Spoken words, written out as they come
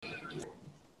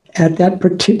at that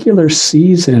particular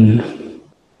season,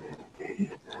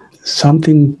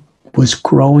 something was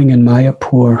growing in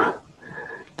Mayapur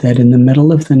that in the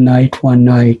middle of the night, one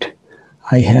night,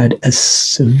 I had a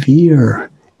severe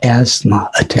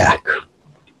asthma attack.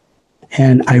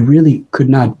 And I really could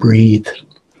not breathe.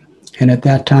 And at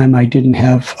that time, I didn't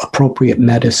have appropriate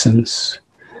medicines.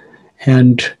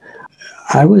 And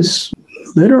I was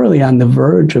literally on the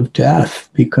verge of death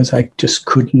because I just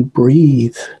couldn't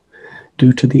breathe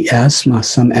due to the asthma,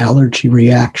 some allergy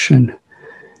reaction.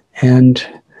 And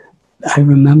I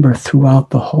remember throughout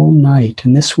the whole night,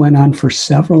 and this went on for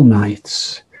several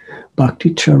nights,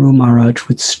 Bhakti Charu Maharaj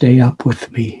would stay up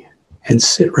with me and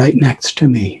sit right next to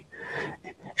me.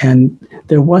 And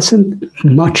there wasn't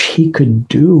much he could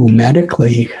do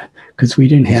medically because we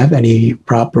didn't have any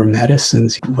proper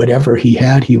medicines. Whatever he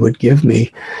had, he would give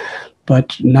me.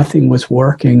 But nothing was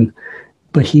working.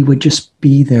 But he would just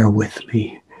be there with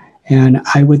me. And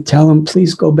I would tell him,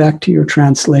 please go back to your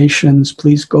translations.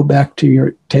 Please go back to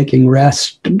your taking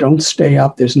rest. Don't stay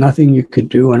up. There's nothing you could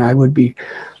do. And I would be,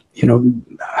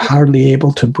 hardly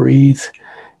able to breathe.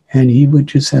 And he would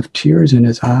just have tears in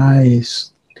his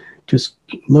eyes, just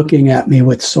looking at me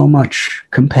with so much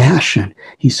compassion.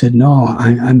 He said, no,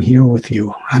 I'm here with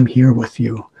you. I'm here with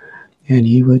you. And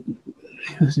he would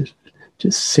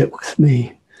just sit with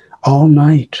me all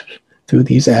night through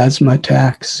these asthma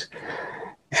attacks.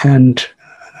 And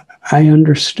I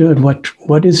understood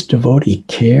what is devotee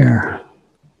care.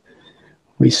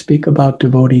 We speak about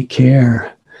devotee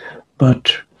care,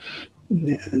 but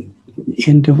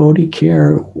in devotee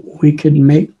care, we could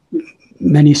make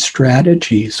many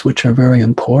strategies which are very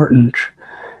important,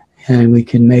 and we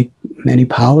can make many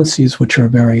policies which are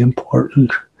very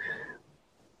important.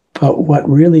 But what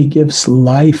really gives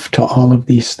life to all of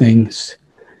these things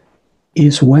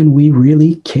is when we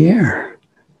really care.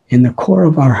 In the core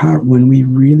of our heart, when we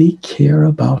really care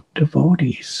about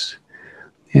devotees.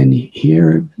 And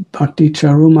here, Bhakti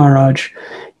Charu Maharaj,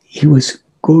 he was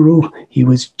guru, he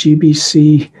was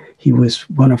GBC, he was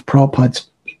one of Prabhupada's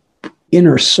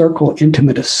inner circle,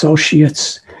 intimate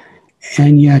associates.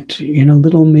 And yet,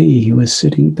 little me, he was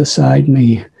sitting beside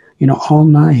me, all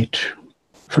night,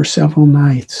 for several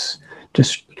nights,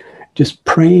 just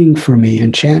praying for me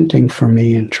and chanting for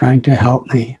me and trying to help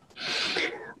me.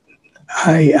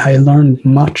 I learned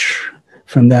much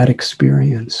from that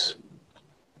experience.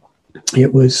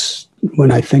 It was,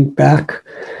 when I think back,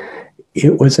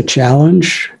 it was a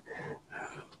challenge,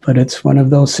 but it's one of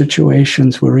those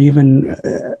situations where even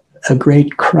a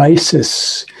great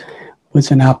crisis was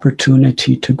an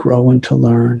opportunity to grow and to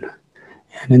learn.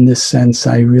 And in this sense,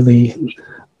 I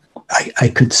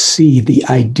could see the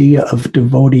idea of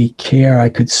devotee care. I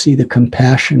could see the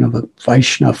compassion of a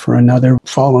Vaishnava for another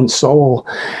fallen soul,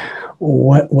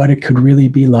 what it could really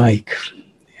be like.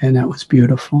 And that was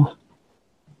beautiful.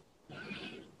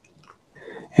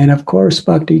 And of course,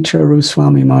 Bhakti Charu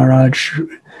Swami Maharaj,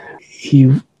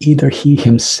 either he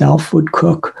himself would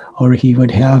cook or he would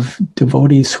have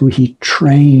devotees who he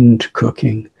trained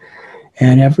cooking.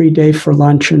 And every day for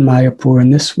lunch in Mayapur,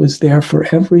 and this was there for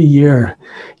every year,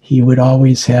 he would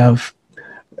always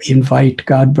invite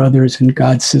God brothers and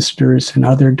God sisters and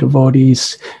other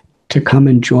devotees to come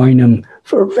and join him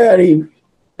for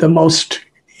the most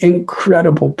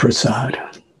incredible prasad.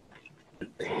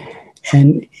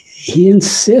 And he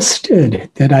insisted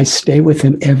that I stay with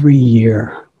him every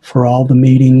year for all the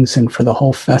meetings and for the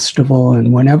whole festival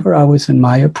and whenever I was in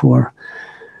Mayapur.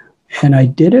 And I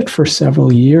did it for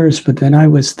several years, but then I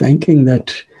was thinking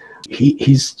that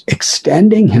he's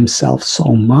extending himself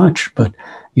so much, but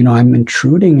I'm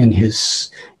intruding in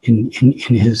his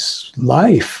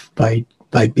life by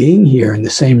being here in the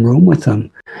same room with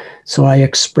him. So I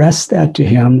expressed that to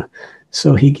him.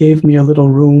 So he gave me a little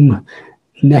room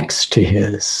next to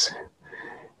his.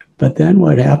 But then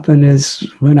what happened is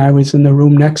when I was in the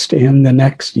room next to him the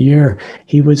next year,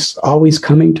 he was always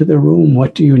coming to the room.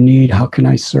 What do you need? How can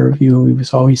I serve you? He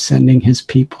was always sending his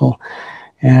people.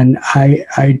 And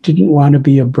I didn't want to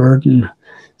be a burden.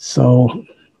 So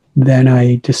then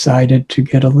I decided to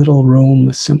get a little room,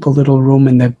 a simple little room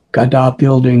in the Gada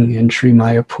building in Sri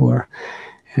Mayapur.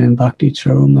 And Bhakti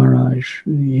Charu Maharaj,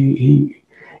 he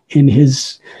in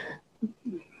his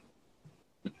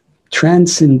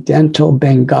transcendental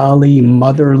Bengali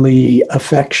motherly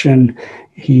affection,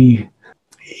 he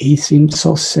seemed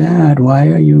so sad. Why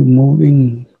are you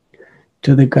moving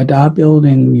to the Gada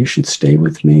building? You should stay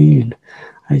with me. And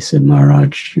I said,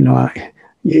 Maharaj,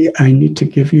 I need to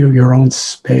give you your own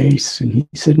space. And he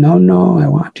said, no, I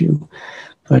want you.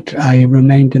 But I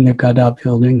remained in the Gada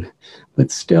building.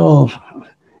 But still,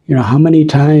 how many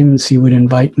times he would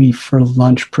invite me for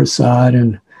lunch prasad,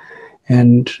 and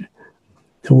and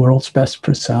the world's best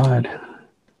prasad.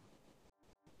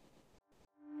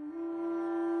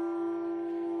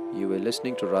 You were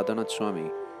listening to Radhanath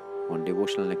Swami on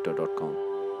devotionalnectar.com.